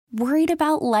Worried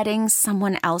about letting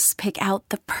someone else pick out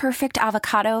the perfect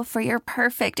avocado for your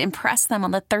perfect impress them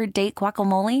on the third date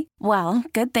guacamole? Well,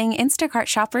 good thing Instacart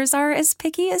shoppers are as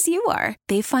picky as you are.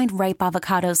 They find ripe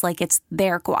avocados like it's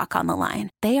their guac on the line.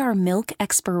 They are milk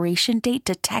expiration date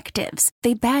detectives.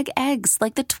 They bag eggs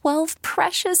like the 12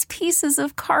 precious pieces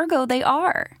of cargo they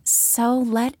are. So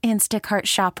let Instacart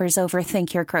shoppers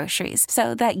overthink your groceries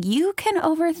so that you can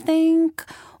overthink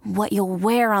what you'll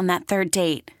wear on that third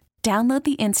date. Download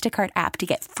the Instacart app to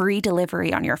get free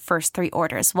delivery on your first 3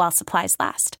 orders while supplies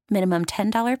last. Minimum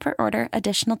 $10 per order.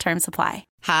 Additional terms apply.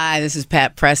 Hi, this is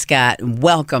Pat Prescott.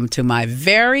 Welcome to my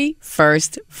very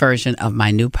first version of my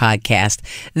new podcast,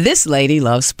 This Lady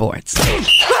Loves Sports.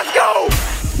 Let's go!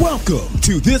 Welcome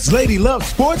to This Lady Loves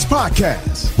Sports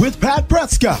podcast with Pat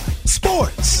Prescott.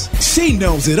 Sports. She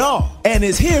knows it all and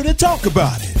is here to talk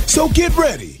about it. So get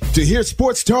ready to hear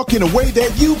sports talk in a way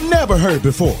that you've never heard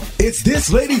before. It's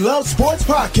This Lady Loves Sports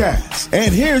podcast.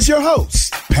 And here's your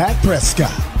host, Pat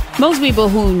Prescott. Most people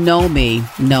who know me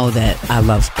know that I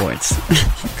love sports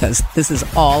because this is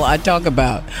all I talk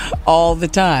about all the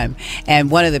time.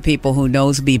 And one of the people who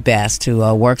knows me best,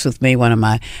 who works with me, one of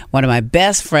my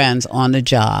best friends on the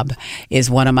job, is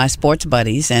one of my sports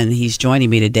buddies, and he's joining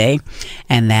me today.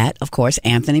 And that, of course,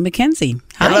 Anthony McKinzy.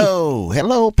 Hi.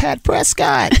 Hello, Pat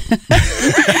Prescott.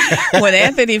 When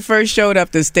Anthony first showed up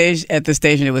at the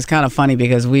station, it was kind of funny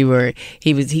because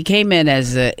he came in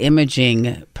as an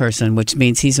imaging person, which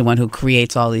means he's the one who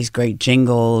creates all these great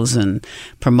jingles and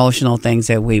promotional things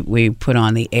that we put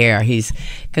on the air.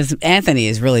 Because Anthony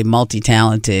is really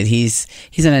multi-talented. He's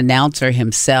an announcer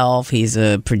himself. He's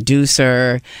a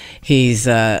producer. He's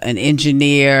an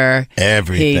engineer.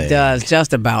 Everything. He does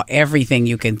just about everything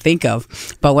you can think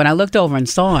of. But when I looked over and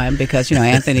saw him, because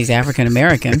Anthony's African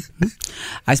American,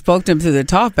 I spoke to him through the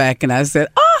talkback and I said,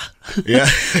 yeah.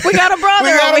 We got a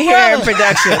brother over here in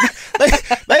production.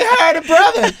 they hired a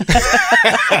brother.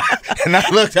 And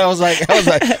I was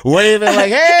like waving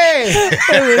like, hey.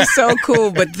 It was so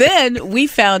cool. But then we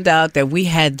found out that we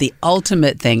had the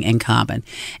ultimate thing in common,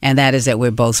 and that is that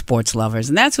we're both sports lovers.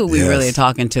 And that's who we really are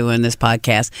talking to in this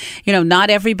podcast. Not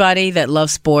everybody that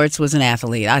loves sports was an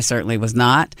athlete. I certainly was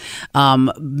not.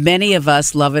 Many of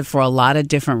us love it for a lot of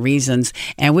different reasons.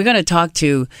 And we're going to talk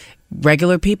to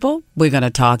regular people, we're going to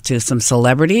talk to some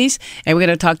celebrities, and we're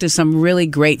going to talk to some really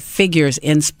great figures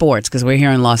in sports because we're here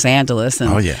in Los Angeles, and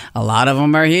a lot of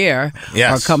them are here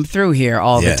or come through here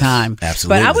all the time.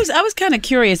 Absolutely. But I was kind of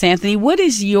curious, Anthony, what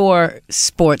is your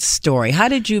sports story? How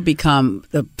did you become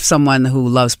someone who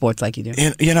loves sports like you do?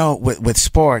 With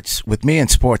sports, with me in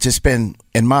sports, it's been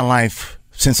in my life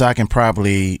since I can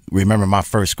probably remember my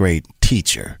first grade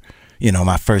teacher.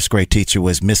 My first grade teacher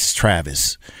was Mrs.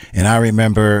 Travis. And I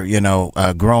remember,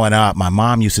 growing up, my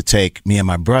mom used to take me and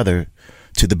my brother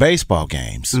to the baseball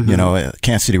games, at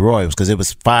Kansas City Royals, because it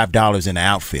was $5 in the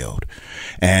outfield.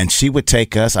 And she would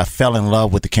take us. I fell in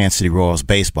love with the Kansas City Royals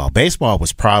baseball. Baseball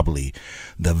was probably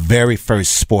the very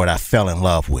first sport I fell in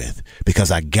love with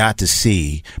because I got to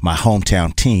see my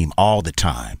hometown team all the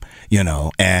time,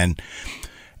 and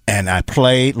I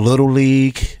played Little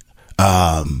League,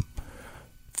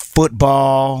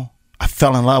 football. I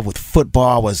fell in love with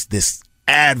football. I was this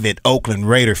avid Oakland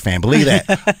Raider fan. Believe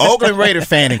that. Oakland Raider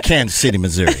fan in Kansas City,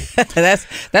 Missouri.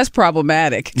 That's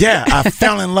problematic. Yeah, I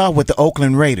fell in love with the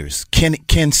Oakland Raiders.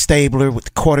 Ken Stabler with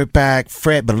the quarterback,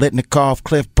 Fred Biletnikoff,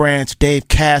 Cliff Branch, Dave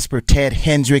Casper, Ted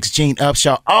Hendricks, Gene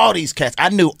Upshaw, all these cats. I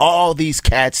knew all these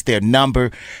cats, their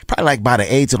number, probably like by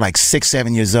the age of like 6,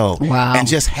 7 years old. Wow. And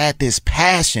just had this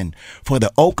passion for the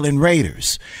Oakland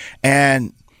Raiders.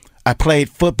 And I played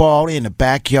football in the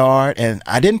backyard, and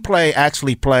I didn't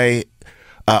actually play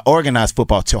organized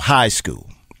football till high school.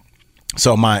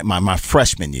 So my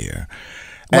freshman year.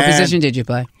 What position did you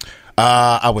play?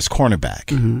 I was cornerback.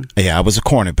 Mm-hmm. Yeah, I was a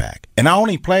cornerback. And I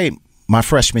only played my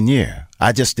freshman year.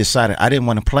 I just decided I didn't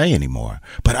want to play anymore.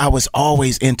 But I was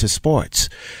always into sports.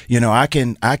 I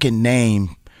can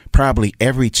name probably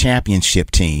every championship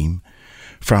team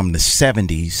from the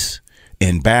 70s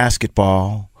in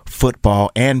basketball,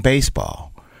 football, and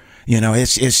baseball.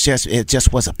 It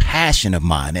just was a passion of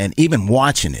mine, and even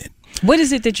watching it. What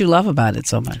is it that you love about it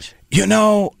so much?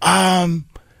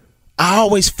 I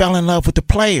always fell in love with the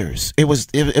players. It was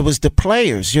the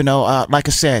players. Like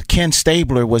I said, Ken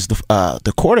Stabler was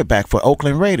the quarterback for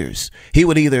Oakland Raiders.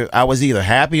 I was either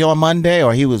happy on Monday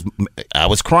or I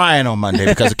was crying on Monday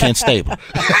because of Ken Stabler.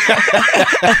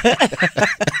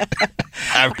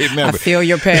 I remember. I feel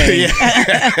your pain.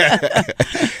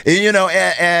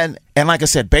 And like I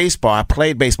said, baseball. I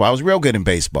played baseball. I was real good in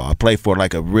baseball. I played for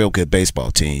like a real good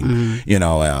baseball team. Mm-hmm.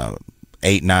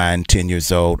 8, 9, 10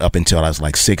 years old up until I was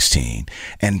like 16.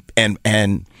 And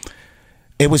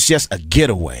it was just a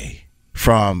getaway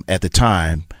from, at the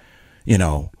time,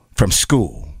 from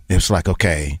school. It was like,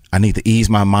 okay, I need to ease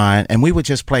my mind. And we would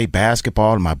just play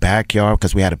basketball in my backyard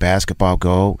because we had a basketball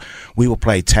goal. We would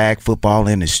play tag football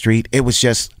in the street. It was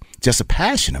just a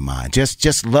passion of mine.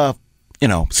 Just love,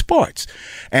 sports.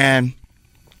 And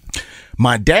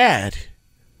my dad,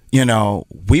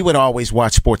 we would always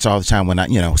watch sports all the time when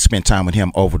I, spent time with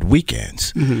him over the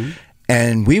weekends. Mm-hmm.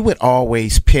 And we would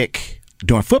always pick,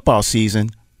 during football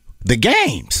season, the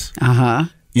games. Uh-huh.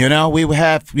 We would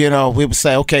have, we would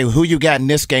say, okay, who you got in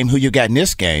this game, who you got in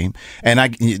this game.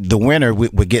 And the winner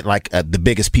would get like the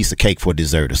biggest piece of cake for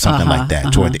dessert or something like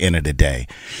that toward the end of the day.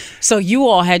 So you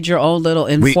all had your own little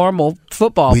informal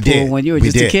football pool when you were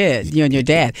just a kid, you and your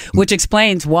dad, which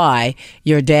explains why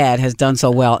your dad has done so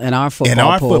well in our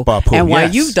football pool. And why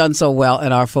you've done so well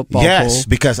in our football pool. Yes,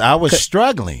 because I was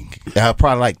struggling.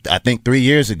 Probably I think 3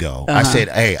 years ago. I said,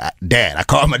 hey, Dad, I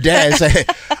called my dad and said,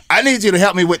 I need you to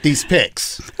help me with these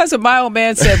picks. That's what my old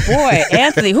man said. Boy,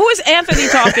 Anthony, who is Anthony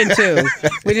talking to?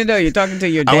 We didn't know you're talking to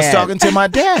your dad. I was talking to my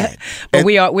dad. But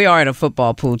we are in a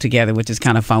football pool together, which is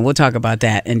kind of fun. We'll talk about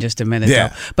that in just a minute. Yeah.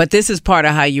 Though. But this is part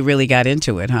of how you really got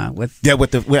into it, huh? With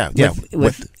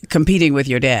competing with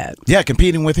your dad. Yeah,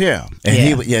 competing with him.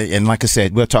 And and like I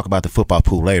said, we'll talk about the football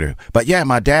pool later. But yeah,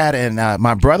 my dad and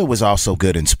my brother was also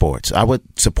good in sports. I would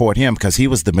support him because he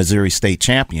was the Missouri State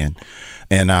champion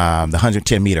in the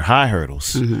 110-meter high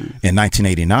hurdles in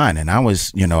 1989. And I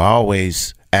was,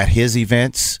 always at his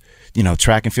events,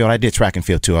 track and field. I did track and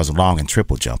field too. I was a long and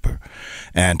triple jumper.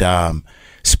 And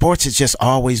sports has just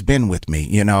always been with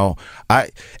me.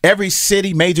 Every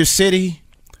city, major city,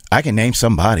 I can name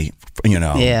somebody,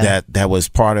 that was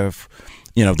part of,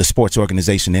 the sports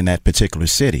organization in that particular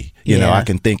city. I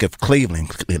can think of Cleveland,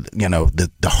 the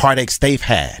heartaches they've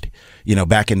had,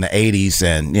 back in the 80s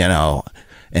and,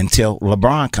 until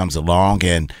LeBron comes along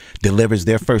and delivers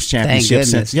their first championship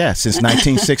since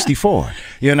 1964.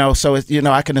 So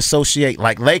I can associate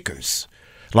like Lakers,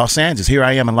 Los Angeles. Here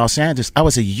I am in Los Angeles. I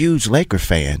was a huge Laker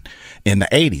fan in the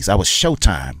 80s. I was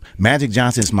Showtime. Magic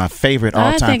Johnson is my favorite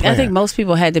all-time player. I think most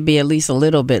people had to be at least a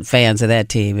little bit fans of that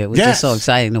team. It was just so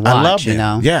exciting to watch. I loved it.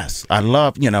 Yes, I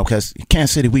love, because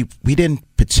Kansas City, we didn't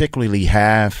particularly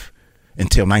have,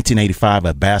 until 1985,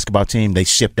 a basketball team. They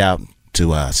shipped out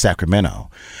to Sacramento.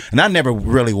 And I never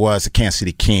really was a Kansas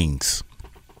City Kings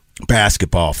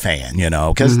basketball fan,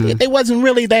 because it wasn't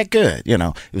really that good. It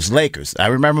was Lakers. I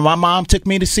remember my mom took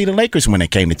me to see the Lakers when they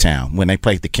came to town, when they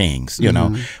played the Kings.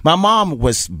 My mom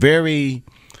was very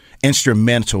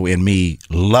instrumental in me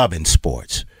loving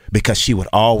sports because she would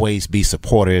always be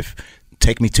supportive,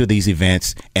 take me to these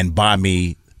events, and buy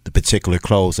me the particular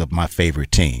clothes of my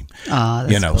favorite team. Oh,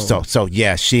 that's cool. So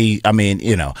yeah, here's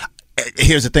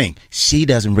the thing. She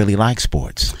doesn't really like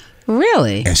sports.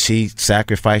 Really? And she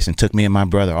sacrificed and took me and my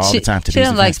brother all the time to these events. She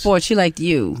didn't like sports. She liked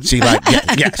you. She liked,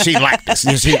 she liked us.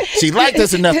 She liked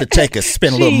us enough to take us,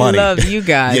 spend a little money. She loved you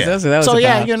guys. Yeah. That's what that was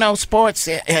about. Sports,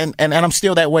 and I'm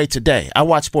still that way today. I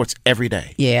watch sports every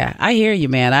day. Yeah, I hear you,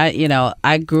 man.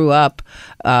 I grew up.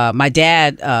 My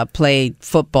dad played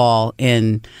football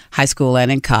in high school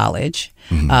and in college.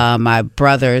 Mm-hmm. My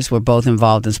brothers were both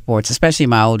involved in sports, especially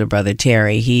my older brother,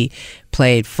 Terry. He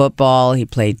played football, he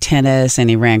played tennis, and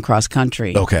he ran cross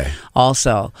country. Okay.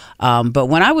 Also. But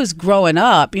when I was growing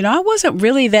up, I wasn't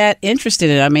really that interested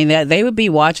in it. I mean, they would be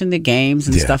watching the games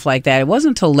and stuff like that. It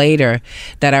wasn't until later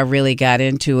that I really got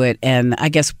into it, and I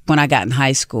guess when I got in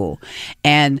high school.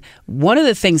 And one of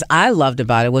the things I loved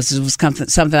about it was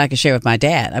something I could share with my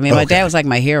dad. I mean, my dad was like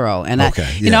my hero. And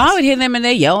I would hear them and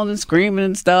they yelling and screaming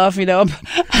and stuff, about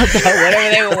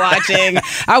whatever they were watching.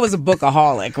 I was a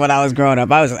bookaholic when I was growing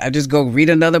up. I just go read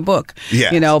another book,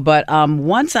 But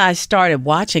once I started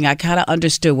watching, I kind of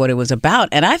understood what it was about.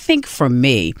 And I think for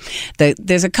me,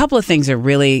 there's a couple of things that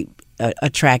really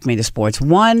attract me to sports.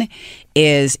 One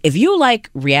is if you like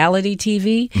reality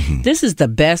TV, this is the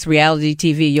best reality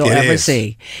TV you'll ever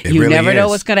see. You really never know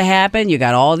what's going to happen. You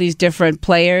got all these different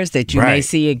players that you may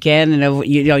see again, and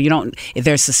you don't.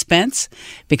 There's suspense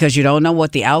because you don't know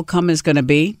what the outcome is going to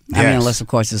be. I mean, unless of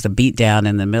course it's the beat down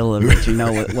in the middle of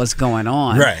it, what's going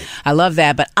on. Right. I love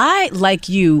that, but I, like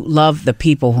you, love the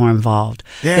people who are involved.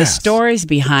 The stories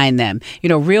behind them.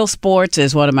 Real Sports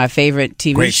is one of my favorite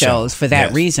TV shows for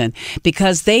that reason,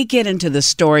 because they get into the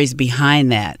stories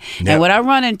behind that. And when I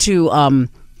run into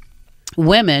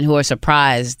women who are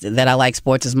surprised that I like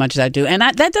sports as much as I do, and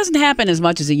that doesn't happen as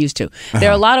much as it used to. There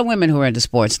are a lot of women who are into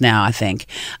sports now, I think.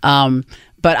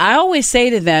 But I always say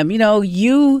to them,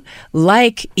 you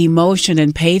like emotion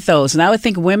and pathos. And I would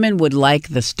think women would like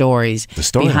the stories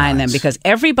behind them, because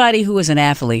everybody who is an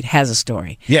athlete has a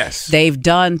story. Yes. They've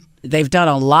done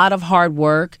a lot of hard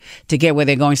work to get where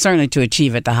they're going, certainly to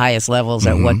achieve at the highest levels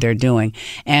at what they're doing.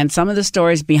 And some of the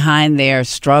stories behind their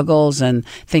struggles and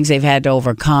things they've had to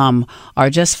overcome are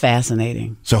just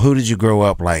fascinating. So who did you grow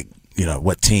up like?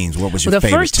 What teams? What was your favorite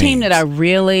team? The first team that I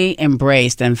really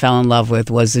embraced and fell in love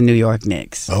with was the New York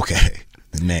Knicks. Okay,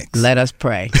 the Knicks. Let us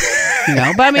pray.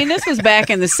 But I mean, this was back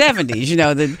in the 70s.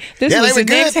 This was the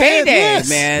Knicks' heyday,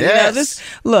 man. Yes.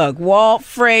 Look, Walt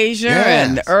Frazier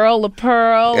and Earl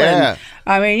LaPearl, and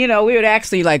I mean, we would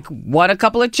actually won a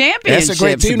couple of championships. That's a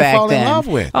great team back to fall then. in love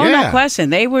with. Oh, no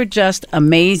question, they were just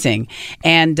amazing.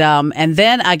 And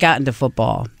then I got into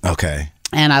football. Okay.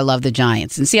 And I love the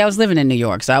Giants. And see, I was living in New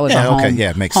York, so I was a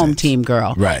home team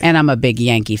girl. Right. And I'm a big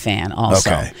Yankee fan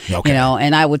also. Okay.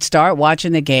 And I would start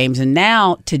watching the games. And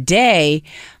now, today,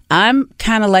 I'm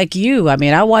kind of like you. I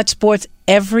mean, I watch sports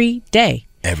every day.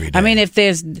 Every day. I mean, if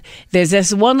there's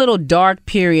this one little dark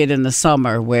period in the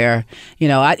summer where,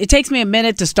 it takes me a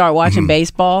minute to start watching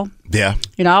baseball. Yeah.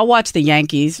 I'll watch the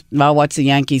Yankees. I'll watch the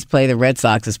Yankees play the Red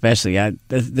Sox, especially.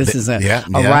 This is a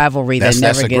rivalry that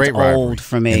never gets old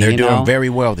for me. And they're doing very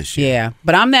well this year. Yeah.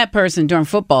 But I'm that person during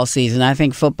football season. I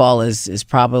think football is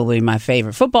probably my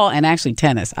favorite. Football and actually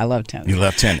tennis. I love tennis. You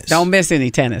love tennis. Don't miss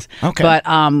any tennis. Okay. But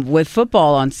with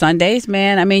football on Sundays,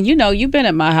 man, I mean, you've been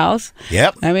at my house.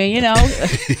 Yep. I mean,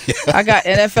 I got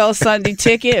NFL Sunday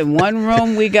ticket. In one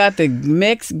room, we got the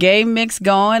game mix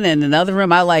going. And another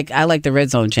room, I like the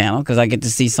Red Zone channel, because I get to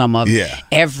see some of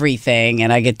everything,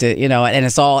 and I get to, and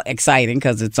it's all exciting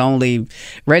because it's only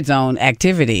Red Zone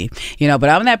activity, but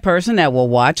I'm that person that will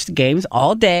watch the games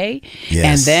all day,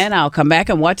 and then I'll come back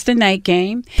and watch the night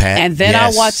game, and then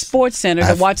I'll watch Sports Center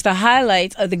to watch the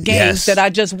highlights of the games that I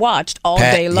just watched all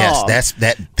day long. Yes,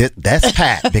 that's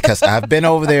Pat, because I've been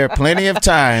over there plenty of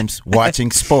times watching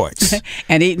sports.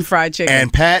 And eating fried chicken.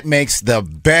 And Pat makes the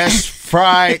best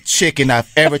fried chicken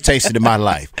I've ever tasted in my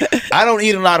life. I don't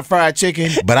eat a lot of fried chicken,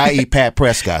 but I eat Pat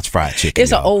Prescott's fried chicken.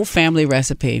 It's an old family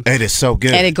recipe. It is so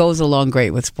good. And it goes along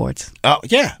great with sports. Oh,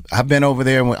 yeah. I've been over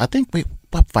there. I think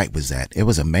what fight was that? It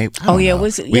was a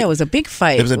it was a big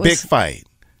fight. It was a big fight.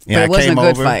 But it wasn't a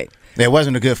good fight. It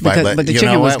wasn't a good fight, but the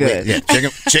chicken was good.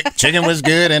 Chicken was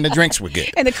good, and the drinks were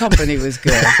good, and the company was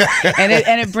good, and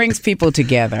it brings people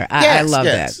together. I love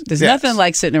that. There's nothing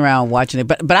like sitting around watching it,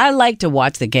 but I like to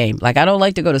watch the game. Like, I don't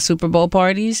like to go to Super Bowl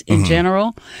parties in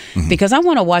general, because I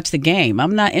want to watch the game.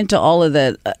 I'm not into all of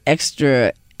the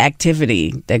extra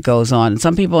activity that goes on.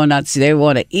 Some people are not. They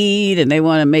want to eat and they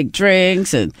want to make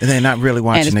drinks, and they're not really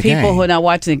watching the game. And people who are not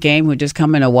watching the game who just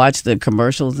come in to watch the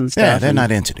commercials and stuff. Yeah, they're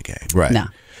not into the game, right? No.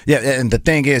 Yeah, and the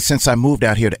thing is, since I moved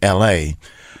out here to L.A.,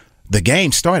 the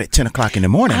game started at 10 o'clock in the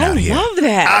morning out here. I love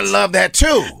that. I love that,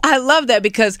 too. I love that,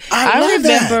 because I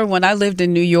remember when I lived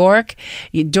in New York,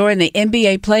 during the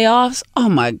NBA playoffs, oh,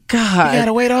 my God. You got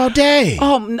to wait all day.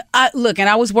 Oh, and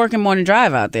I was working morning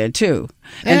drive out there, too.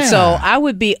 And so I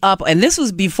would be up, and this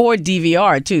was before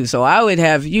DVR, too. So I would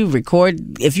have you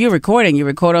record. If you're recording, you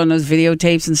record on those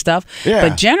videotapes and stuff. Yeah.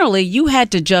 But generally, you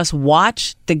had to just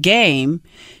watch the game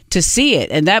to see it,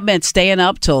 and that meant staying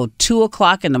up till 2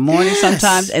 o'clock in the morning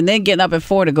sometimes, and then getting up at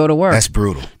 4 to go to work. That's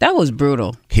brutal. That was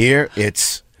brutal. Here,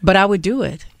 it's... But I would do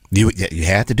it. You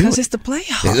had to do it. Because it's the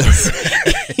playoffs.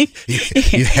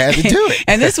 you had to do it.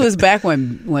 And this was back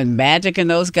when Magic and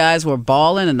those guys were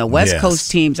balling, and the West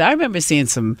Coast teams. I remember seeing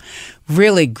some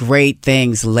really great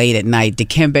things late at night.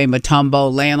 Dikembe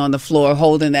Mutombo laying on the floor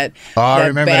holding that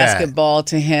basketball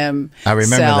to himself. I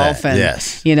remember that. And,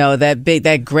 yes.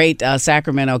 That great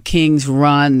Sacramento Kings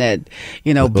run that,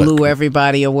 blew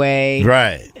everybody away.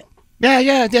 Right.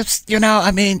 Yeah. That's,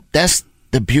 that's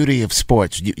the beauty of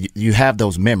sports. You have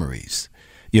those memories.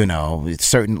 It's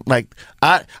certain, like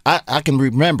I can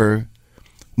remember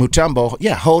Mutombo,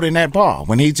 holding that ball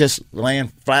when he just laying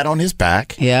flat on his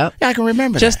back. Yeah, I can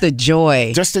remember just the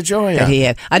joy that he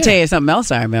had. I tell you something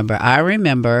else. I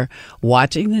remember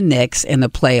watching the Knicks in the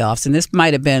playoffs, and this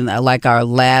might have been like our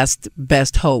last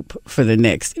best hope for the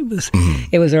Knicks. It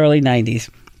was early '90s.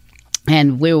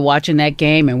 And we were watching that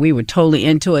game, and we were totally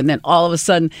into it. And then all of a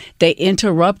sudden, they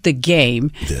interrupt the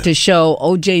game to show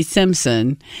O.J.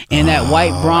 Simpson in that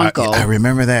white Bronco. I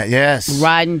remember that, yes.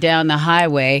 Riding down the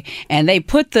highway. And they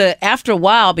put after a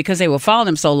while, because they were following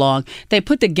him so long, they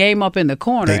put the game up in the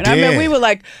corner. I remember we were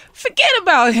like, forget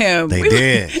about him. They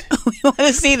did. We want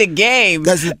to see the game.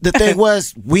 Because the thing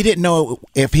was, we didn't know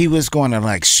if he was going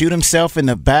to shoot himself in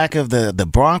the back of the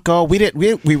Bronco. We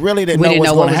really didn't know what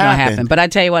was going to happen. But I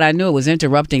tell you what I knew Miller was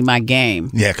interrupting my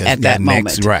game at that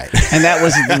moment. Right. And that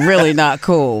was really not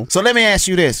cool. So let me ask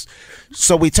you this.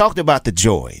 So we talked about the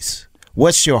joys.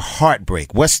 What's your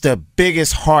heartbreak? What's the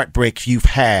biggest heartbreak you've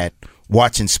had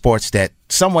watching sports that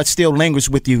somewhat still lingers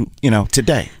with you,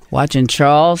 today? Watching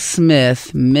Charles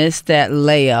Smith miss that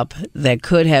layup that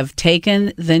could have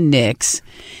taken the Knicks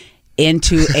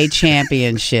into a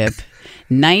championship.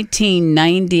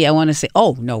 1990, I want to say,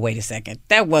 oh, no, wait a second.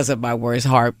 That wasn't my worst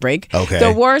heartbreak. Okay.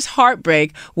 The worst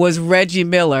heartbreak was Reggie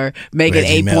Miller making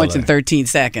 8 points in 13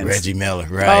 seconds. Reggie Miller,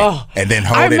 right. Oh, and then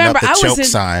holding up the choke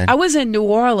sign. I was in New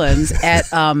Orleans at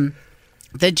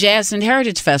the Jazz and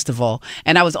Heritage Festival,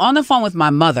 and I was on the phone with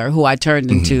my mother, who I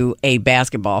turned into a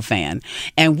basketball fan,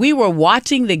 and we were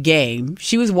watching the game.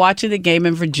 She was watching the game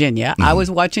in Virginia. I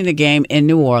was watching the game in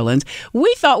New Orleans.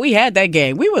 We thought we had that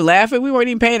game. We were laughing. We weren't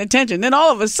even paying attention. Then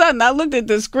all of a sudden, I looked at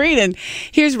the screen, and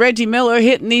here's Reggie Miller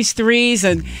hitting these threes,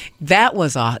 and that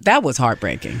was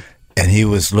heartbreaking. And he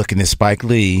was looking at Spike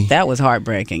Lee. That was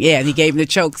heartbreaking. Yeah, and he gave him the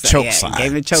choke sign.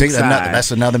 Gave him the choke sign.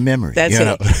 That's another memory. That's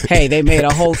it. Hey, they made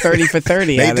a whole 30 for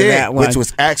 30 out of that one. Which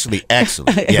was actually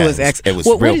excellent. It was excellent. It was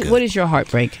real good. What is your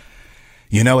heartbreak?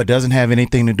 It doesn't have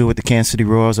anything to do with the Kansas City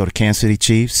Royals or the Kansas City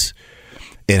Chiefs.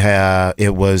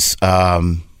 It was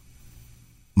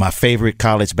my favorite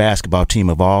college basketball team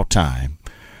of all time,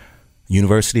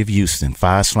 University of Houston,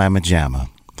 Phi Slamma Jamma.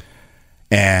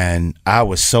 And I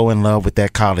was so in love with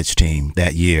that college team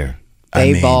that year.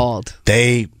 They balled.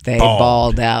 They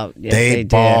balled out. Yes, they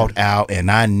balled did. out,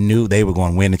 and I knew they were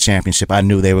going to win the championship. I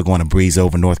knew they were going to breeze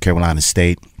over North Carolina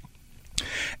State.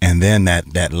 And then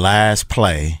that last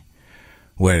play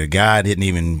where the guy didn't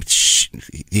even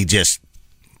he just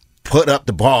put up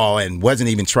the ball and wasn't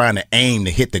even trying to aim to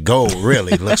hit the goal,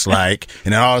 really, looks like.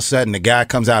 And then all of a sudden, the guy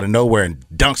comes out of nowhere and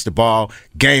dunks the ball.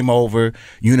 Game over.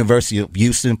 University of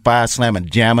Houston, Phi Slamma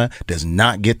Jamma does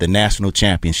not get the national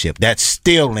championship. That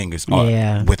still lingers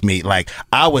on with me. Like,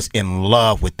 I was in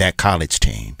love with that college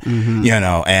team,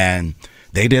 and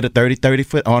they did a 30-30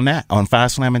 foot on Phi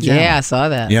Slamma Jamma. Yeah, I saw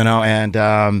that. And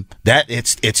that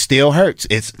it still hurts.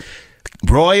 It's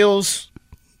Royals.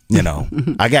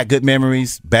 I got good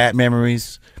memories, bad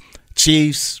memories.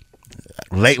 Chiefs,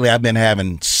 lately I've been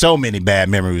having so many bad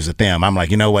memories of them. I'm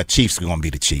like, you know what? Chiefs are going to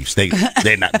be the Chiefs.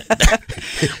 They're not.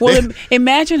 Well,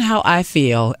 imagine how I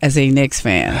feel as a Knicks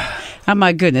fan. Oh,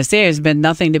 my goodness, there's been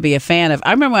nothing to be a fan of.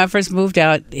 I remember when I first moved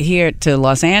out here to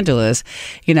Los Angeles,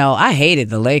 I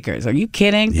hated the Lakers. Are you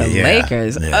kidding? The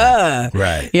Lakers. Yeah.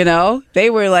 Right. They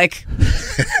were like,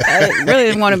 I really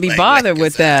didn't want to be bothered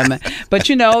with them. But,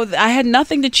 I had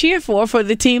nothing to cheer for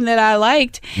the team that I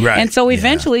liked. Right. And so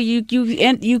eventually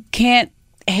you can't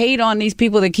hate on these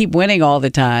people that keep winning all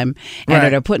the time and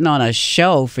that are putting on a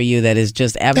show for you that is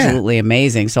just absolutely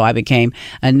amazing. So I became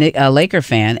a Laker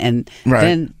fan, and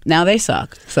then now they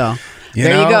suck. So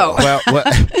there you go.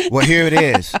 Well, here it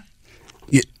is.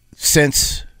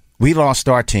 Since we lost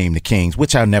our team, the Kings,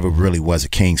 which I never really was a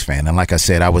Kings fan, and like I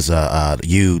said, I was a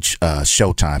huge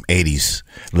Showtime 80s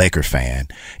Laker fan.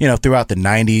 Throughout the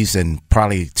 90s and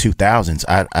probably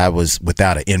 2000s, I was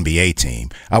without an NBA team.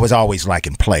 I was always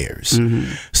liking players.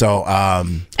 Mm-hmm. So,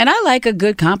 and I like a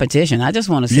good competition. I just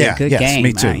want to see a good game.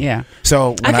 Me too. Yeah.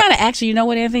 So I kind of actually, you know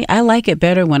what, Anthony? I like it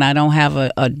better when I don't have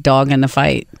a dog in the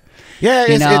fight. Yeah,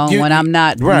 when I'm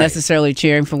not necessarily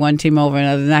cheering for one team over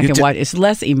another, then I can watch. It's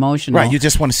less emotional. Right, you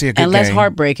just want to see a good game. And less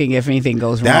heartbreaking if anything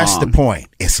goes wrong. That's the point.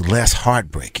 It's less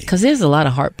heartbreaking. Because there's a lot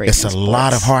of heartbreak. It's a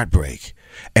lot of heartbreak.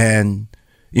 And,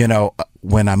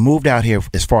 when I moved out here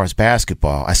as far as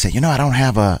basketball, I said, I don't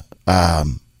have an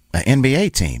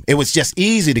NBA team. It was just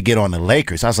easy to get on the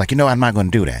Lakers. I was like, I'm not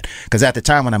going to do that. Because at the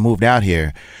time when I moved out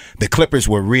here, the Clippers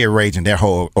were rearranging their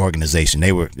whole organization.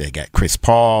 They got Chris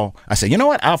Paul. I said, you know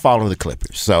what? I'll follow the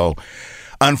Clippers. So,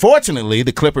 unfortunately,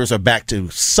 the Clippers are back to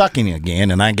sucking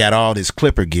again, and I got all this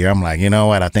Clipper gear. I'm like, you know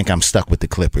what? I think I'm stuck with the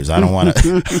Clippers. I don't want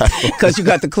to. Because you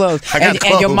got the clothes. And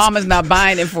your mama's not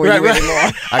buying it for you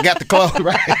anymore. I got the clothes,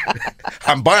 right.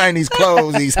 I'm buying these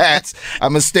clothes, these hats.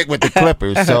 I'm going to stick with the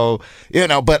Clippers. So,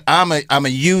 but I'm a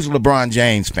huge LeBron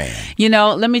James fan.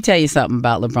 Let me tell you something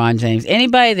about LeBron James.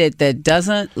 Anybody that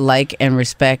doesn't like and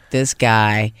respect this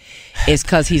guy is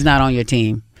because he's not on your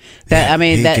team.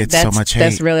 That's so much hate.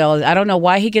 That's really all. I don't know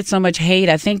why he gets so much hate.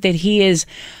 I think that he is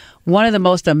one of the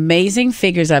most amazing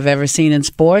figures I've ever seen in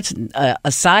sports.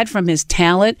 Aside from his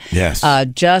talent, yes,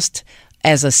 just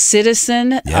as a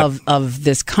citizen of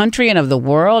this country and of the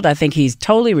world. I think he's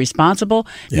totally responsible.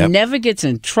 Never gets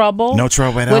in trouble. No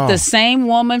trouble at all. With all. the same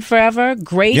woman forever.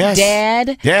 Great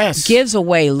dad. Yes. Gives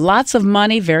away lots of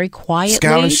money very quietly.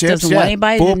 Scholarships. Doesn't want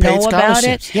anybody to know about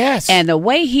it. Yes. And the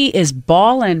way he is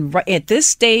balling at this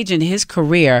stage in his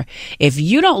career, if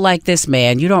you don't like this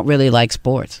man, you don't really like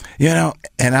sports. You know,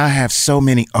 and I have so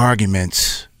many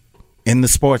arguments in the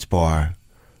sports bar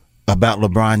about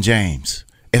LeBron James.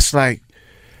 It's like,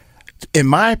 in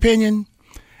my opinion,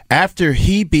 after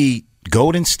he beat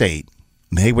Golden State,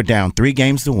 they were down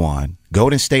 3-1.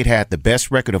 Golden State had the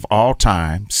best record of all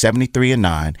time,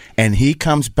 73-9, and he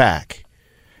comes back,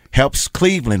 helps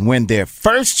Cleveland win their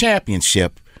first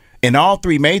championship in all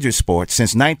three major sports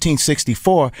since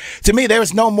 1964. To me, there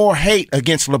is no more hate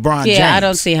against LeBron James. Yeah, I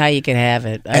don't see how you can have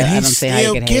it. And I he don't see how you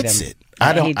still can gets hate him. it.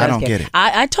 I don't get it.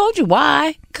 I told you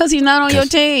why. Because he's not on your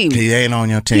team. He ain't on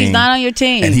your team. He's not on your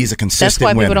team. And he's a consistent That's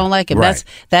why winner. people don't like him. Right.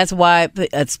 That's why.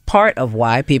 That's part of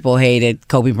why people hated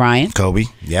Kobe Bryant. Kobe,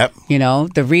 yep. You know,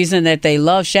 the reason that they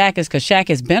love Shaq is because Shaq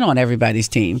has been on everybody's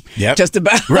team. Yep. Just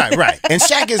about. Right. And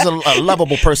Shaq is a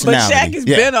lovable personality. But Shaq has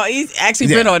been on. He's actually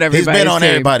been on everybody's team. He's been on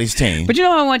everybody's team. But you know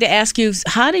what I wanted to ask you?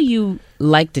 How do you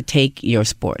like to take your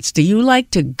sports? Do you like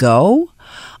to go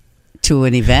to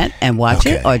an event and watch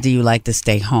it, or do you like to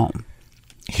stay home?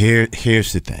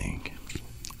 Here's the thing.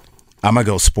 I'm going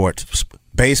to go sports.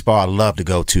 Baseball, I love to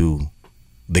go to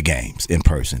the games in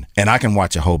person. And I can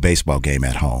watch a whole baseball game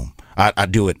at home. I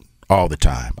do it all the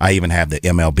time. I even have the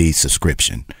MLB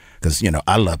subscription because, you know,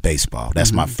 I love baseball.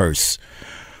 That's my first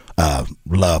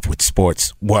love with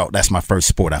sports. Well, that's my first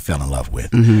sport I fell in love with.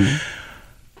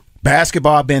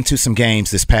 Basketball, I've been to some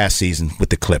games this past season with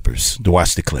the Clippers, to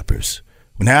watch the Clippers.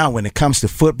 Now, when it comes to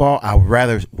football, I would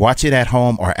rather watch it at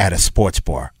home or at a sports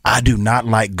bar. I do not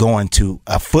like going to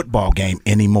a football game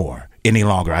any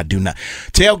longer. I do not.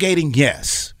 Tailgating,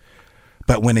 yes.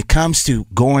 But when it comes to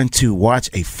going to watch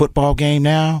a football game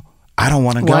now, I don't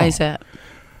want to go. Why is that?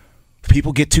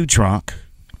 People get too drunk.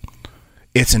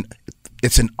 It's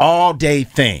an all-day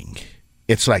thing.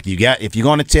 It's like if you're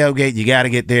going to tailgate, you got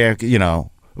to get there, you know,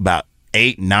 about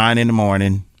 8, 9 in the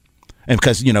morning. And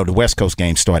because, you know, the West Coast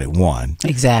game start at 1.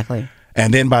 Exactly.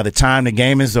 And then by the time the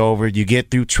game is over, you get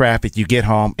through traffic, you get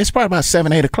home, it's probably about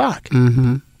 7, 8 o'clock.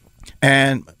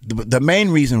 And the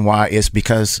main reason why is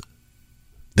because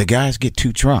the guys get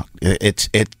too drunk.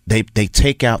 They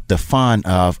take out the fun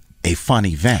of a fun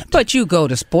event. But you go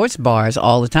to sports bars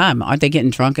all the time. Aren't they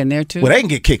getting drunk in there too? Well, they can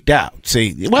get kicked out.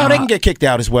 See, they can get kicked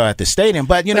out as well at the stadium.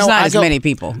 But, you know, it's not as many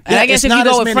people. And I guess if you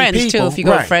go with friends too, if you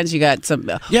go with friends, you got some,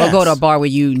 or go to a bar where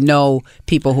you know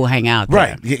people who hang out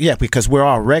there. Right. Yeah, because we're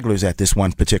all regulars at this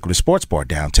one particular sports bar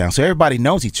downtown. So everybody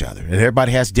knows each other. And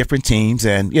everybody has different teams.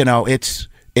 And, you know, it's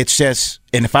just,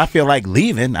 and if I feel like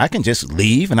leaving, I can just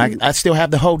leave, and I still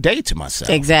have the whole day to myself.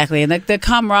 Exactly, and the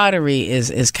camaraderie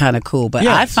is kind of cool. But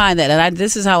I find that, and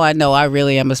this is how I know I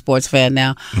really am a sports fan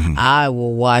now. I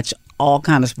will watch all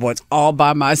kind of sports all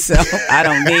by myself. I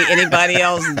don't need anybody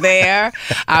else there.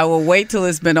 I will wait till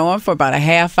it's been on for about a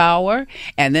half hour,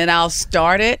 and then I'll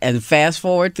start it and fast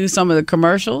forward through some of the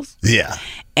commercials. Yeah.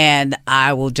 And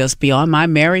I will just be on my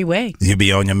merry way. You'll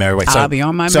be on your merry way. I'll be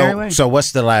on my merry way. So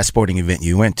what's the last sporting event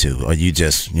you went to? Or you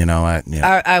just, you know,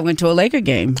 I went to a Laker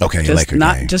game. Okay, a Laker game.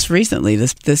 Not just recently,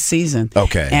 this season.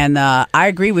 Okay. And I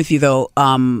agree with you, though,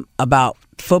 about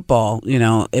football. You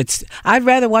know, I'd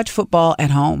rather watch football at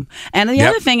home. And the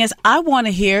other thing is, I want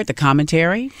to hear the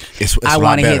commentary. I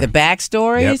want to hear the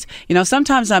backstories. You know,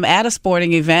 sometimes I'm at a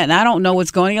sporting event and I don't know what's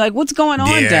going on. You're like, what's going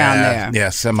on down there? Yeah,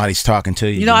 somebody's talking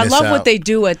to you. You know, I love what they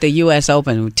do at the U.S.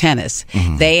 Open with tennis.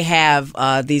 They have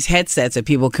these headsets that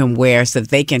people can wear so that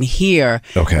they can hear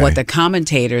what the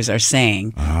commentators are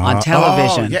saying on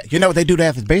television. Yeah. You know, they do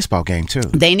that at the baseball game, too.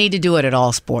 They need to do it at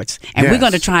all sports. And we're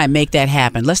going to try and make that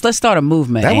happen. Let's start a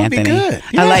movement. That would Anthony. be good.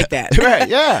 Yeah. I like that. Right,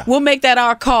 yeah. We'll make that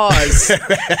our cause.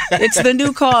 It's the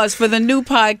new cause for the new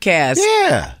podcast.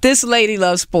 Yeah. This Lady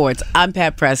Loves Sports. I'm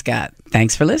Pat Prescott.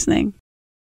 Thanks for listening.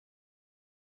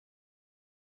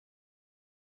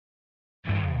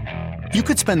 You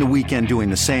could spend the weekend doing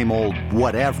the same old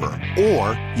whatever,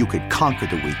 or you could conquer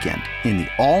the weekend in the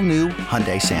all-new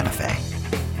Hyundai Santa Fe.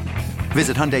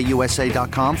 Visit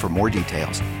HyundaiUSA.com for more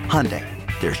details. Hyundai,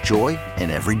 there's joy in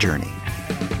every journey.